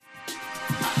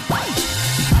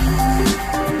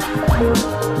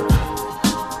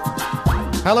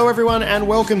Hello everyone and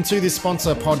welcome to this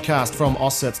sponsor podcast from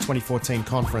AusCert's 2014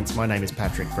 conference. My name is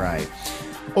Patrick Gray.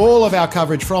 All of our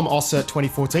coverage from AusCert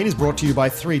 2014 is brought to you by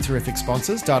three terrific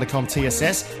sponsors, Datacom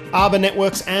TSS, Arbor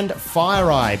Networks and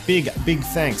FireEye. Big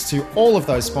thanks to all of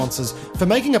those sponsors for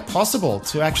making it possible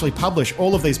to actually publish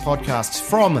all of these podcasts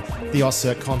from the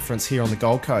AusCert conference here on the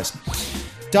Gold Coast.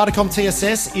 Datacom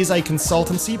TSS is a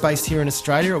consultancy based here in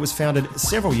Australia. It was founded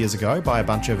several years ago by a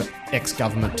bunch of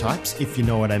ex-government types, if you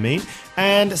know what I mean.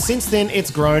 And since then,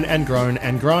 it's grown and grown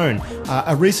and grown.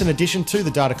 A recent addition to the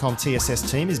Datacom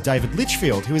TSS team is David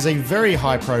Litchfield, who is a very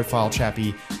high-profile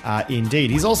chappie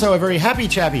indeed. He's also a very happy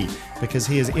chappie because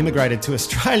he has immigrated to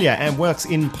Australia and works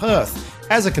in Perth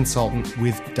as a consultant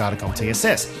with Datacom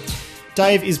TSS.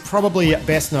 Dave is probably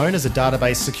best known as a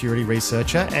database security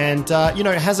researcher and,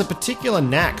 has a particular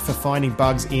knack for finding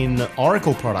bugs in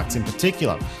Oracle products in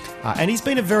particular. And he's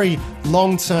been a very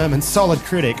long-term and solid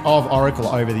critic of Oracle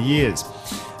over the years.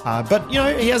 But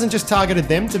he hasn't just targeted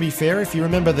them, to be fair. If you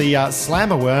remember the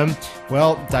Slammer worm,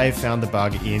 well, Dave found the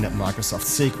bug in Microsoft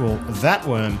SQL that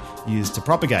worm used to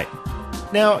propagate.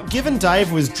 Now, given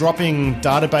Dave was dropping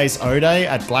database O'Day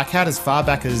at Black Hat as far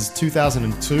back as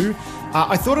 2002,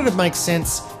 I thought it would make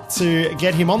sense to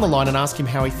get him on the line and ask him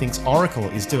how he thinks Oracle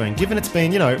is doing, given it's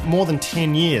been, more than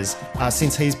 10 years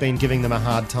since he's been giving them a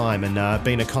hard time and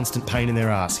been a constant pain in their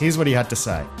ass. Here's what he had to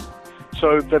say.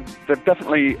 So they've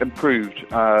definitely improved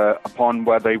upon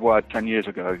where they were 10 years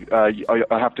ago.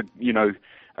 I have to,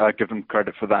 give them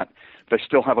credit for that. They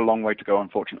still have a long way to go,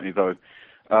 unfortunately, though.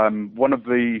 One of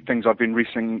the things I've been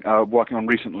working on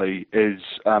recently is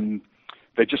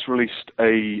they just released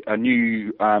a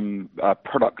new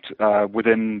product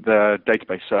within the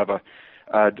database server.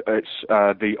 It's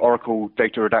the Oracle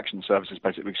Data Redaction Services,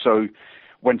 basically. So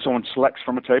when someone selects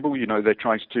from a table, they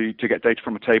try to get data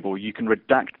from a table, you can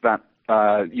redact that,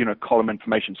 column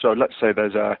information. So let's say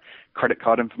there's a credit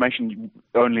card information,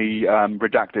 only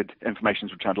redacted information,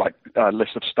 which had like a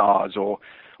list of stars or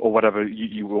whatever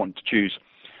you want to choose.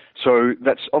 So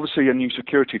that's obviously a new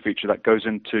security feature that goes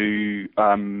into,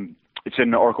 it's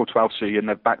in Oracle 12c, and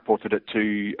they've backported it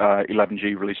to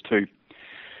 11g release 2.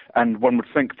 And one would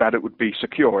think that it would be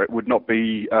secure. It would not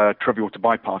be trivial to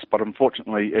bypass, but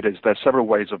unfortunately it is. There's several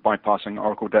ways of bypassing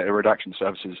Oracle Data Redaction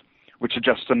Services, which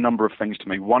suggests a number of things to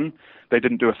me. One, they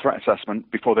didn't do a threat assessment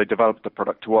before they developed the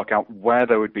product to work out where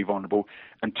they would be vulnerable.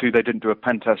 And two, they didn't do a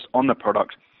pen test on the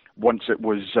product once it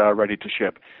was ready to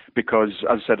ship. Because,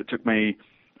 as I said, it took me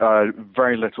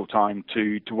very little time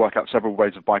to work out several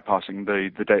ways of bypassing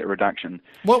the data redaction.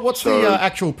 What's the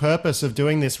actual purpose of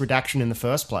doing this redaction in the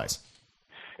first place?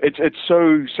 It's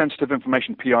so sensitive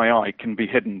information, PII, can be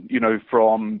hidden,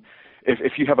 from...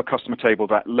 If you have a customer table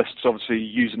that lists, obviously,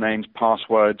 usernames,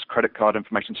 passwords, credit card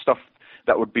information, stuff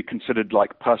that would be considered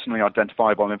like personally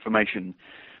identifiable information,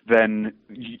 then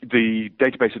the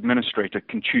database administrator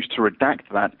can choose to redact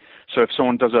that. So if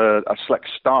someone does a select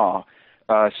star,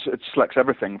 it selects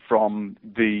everything from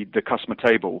the customer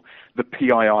table, the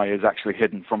PII is actually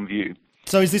hidden from view.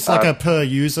 So is this like a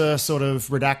per-user sort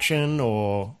of redaction,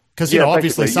 or... Because,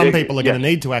 obviously some people are going to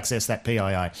need to access that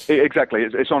PII. Exactly.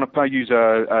 It's on a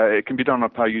per-user, it can be done on a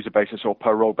per-user basis or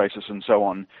per-role basis and so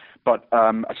on. But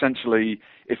essentially,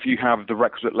 if you have the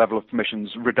requisite level of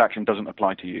permissions, redaction doesn't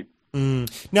apply to you.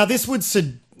 Now, this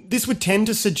would tend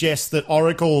to suggest that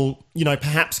Oracle,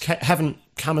 perhaps haven't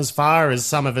come as far as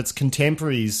some of its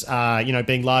contemporaries,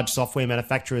 being large software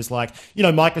manufacturers like,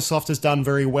 Microsoft has done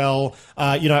very well.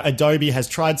 Adobe has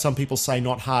tried, some people say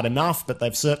not hard enough, but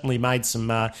they've certainly made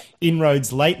some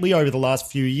inroads lately over the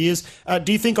last few years.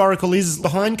 Do you think Oracle is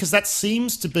behind? Because that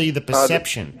seems to be the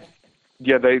perception.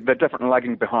 They're definitely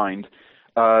lagging behind.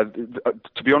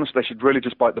 To be honest, they should really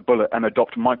just bite the bullet and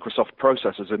adopt Microsoft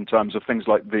processes in terms of things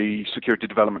like the security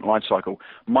development lifecycle.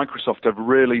 Microsoft have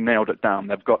really nailed it down.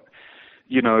 They've got,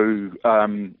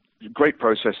 great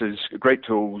processes, great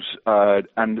tools,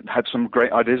 and had some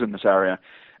great ideas in this area.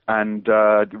 And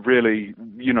really,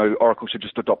 Oracle should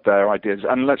just adopt their ideas.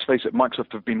 And let's face it,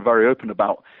 Microsoft have been very open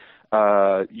about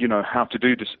how to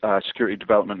do this, security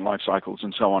development life cycles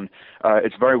and so on.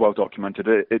 It's very well documented.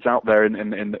 It's out there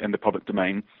in the public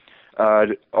domain.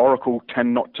 Oracle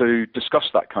tend not to discuss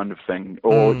that kind of thing,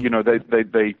 or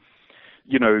they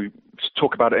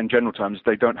talk about it in general terms.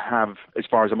 They don't have, as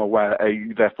far as I'm aware,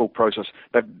 their full process.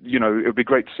 It would be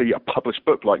great to see a published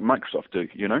book like Microsoft do.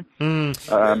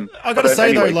 I've got to say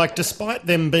anyway, though, despite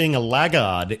them being a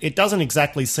laggard, it doesn't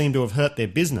exactly seem to have hurt their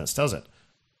business, does it?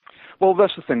 Well,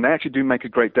 that's the thing. They actually do make a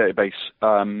great database,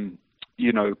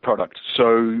 product.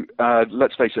 So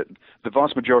let's face it, the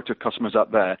vast majority of customers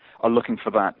out there are looking for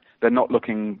that. They're not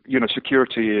looking,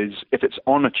 security is, if it's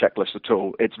on a checklist at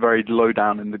all, it's very low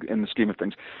down in the scheme of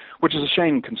things, which is a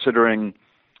shame considering,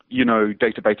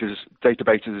 databases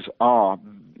are,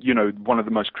 one of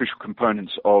the most crucial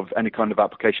components of any kind of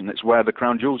application. It's where the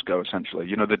crown jewels go,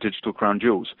 essentially, the digital crown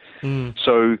jewels.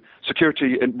 So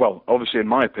security, obviously, in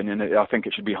my opinion, I think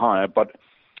it should be higher, but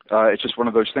it's just one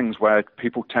of those things where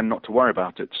people tend not to worry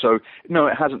about it. So, no,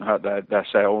 it hasn't hurt their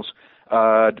sales.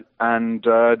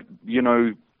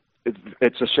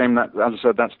 It's a shame that, as I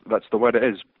said, that's the way it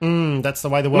is. That's the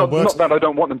way the world works. Not that I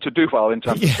don't want them to do well in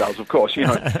terms of sales, of course.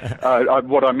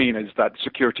 What I mean is that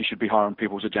security should be higher on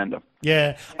people's agenda.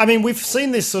 Yeah. I mean, we've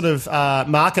seen this sort of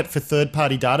market for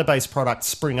third-party database products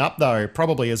spring up, though,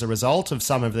 probably as a result of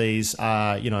some of these,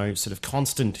 sort of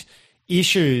constant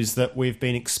issues that we've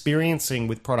been experiencing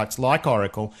with products like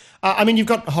Oracle. You've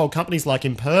got whole companies like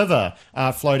Imperva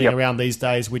floating around these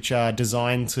days, which are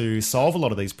designed to solve a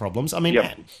lot of these problems.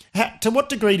 To what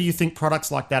degree do you think products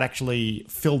like that actually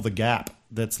fill the gap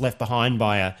that's left behind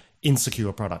by a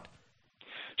insecure product?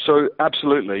 So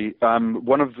absolutely.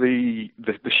 One of the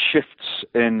shifts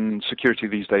in security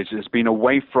these days has been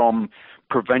away from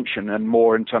prevention and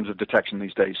more in terms of detection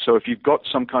these days. So if you've got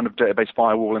some kind of database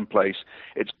firewall in place,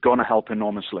 it's going to help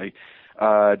enormously.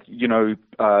 It's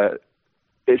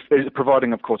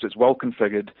providing, of course, it's well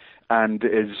configured and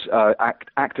is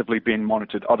actively being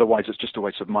monitored. Otherwise, it's just a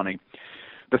waste of money.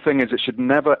 The thing is, it should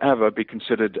never, ever be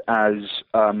considered as,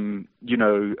 a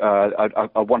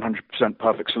 100%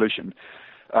 perfect solution.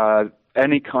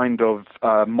 Any kind of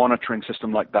monitoring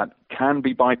system like that can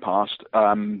be bypassed,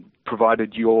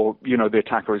 provided the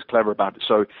attacker is clever about it.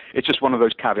 So it's just one of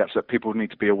those caveats that people need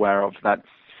to be aware of. That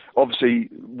obviously,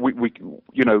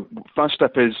 first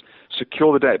step is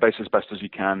secure the database as best as you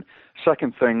can.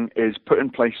 Second thing is put in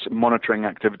place monitoring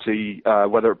activity,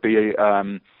 whether it be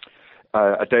a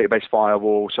database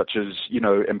firewall such as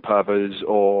Imperva's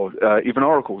or even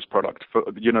Oracle's product.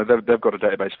 They've got a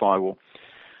database firewall.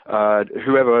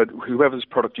 Whoever's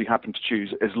product you happen to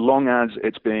choose, as long as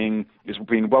it's being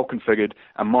well configured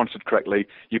and monitored correctly,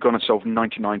 you're going to solve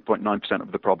 99.9%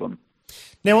 of the problem.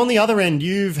 Now, on the other end,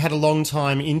 you've had a long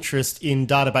time interest in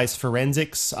database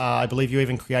forensics. I believe you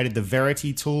even created the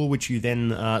Verity tool, which you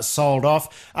then sold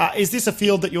off. Is this a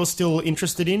field that you're still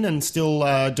interested in and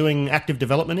still doing active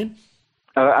development in?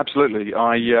 Absolutely.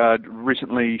 I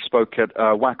recently spoke at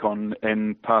WACON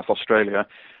in Perth, Australia,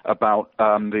 about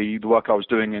the work I was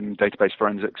doing in database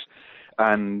forensics,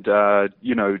 and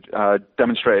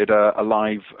demonstrated a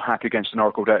live hack against an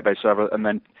Oracle database server, and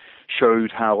then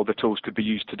showed how the tools could be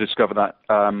used to discover that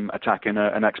attack in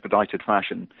an expedited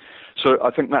fashion. So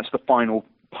I think that's the final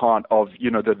part of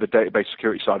the database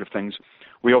security side of things.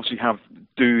 We obviously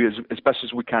do as best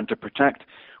as we can to protect.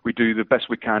 We do the best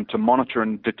we can to monitor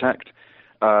and detect.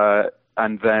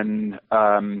 And then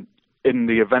in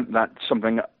the event that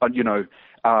something,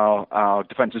 our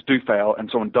defenses do fail and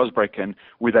someone does break in,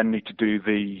 we then need to do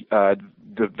the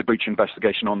breach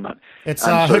investigation on that. It's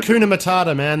Hakuna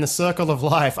Matata, man, the circle of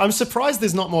life. I'm surprised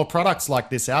there's not more products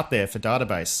like this out there for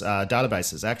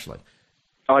databases, actually.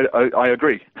 I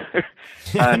agree.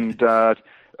 And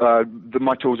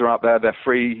my tools are out there. They're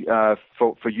free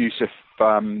for use if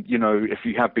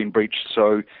you have been breached.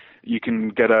 So you can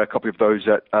get a copy of those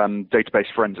at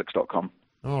databaseforensics.com.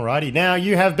 Alrighty. Now,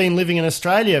 you have been living in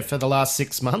Australia for the last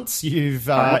 6 months. You've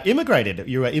immigrated.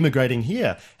 You are immigrating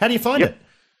here. How do you find it?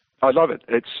 I love it.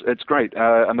 It's great,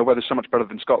 and the weather's so much better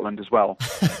than Scotland as well.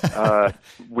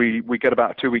 We get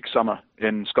about a 2-week summer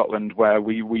in Scotland where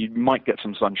we might get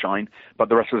some sunshine, but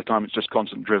the rest of the time it's just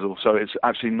constant drizzle. So it's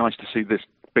actually nice to see this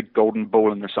big golden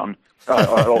ball in the sun,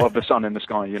 of the sun in the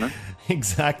sky,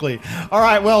 Exactly. All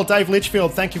right, well, Dave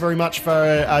Litchfield, thank you very much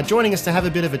for joining us to have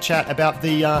a bit of a chat about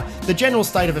the general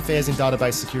state of affairs in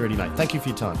database security, mate. Thank you for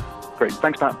your time. Great.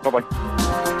 Thanks, Pat.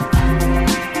 Bye-bye.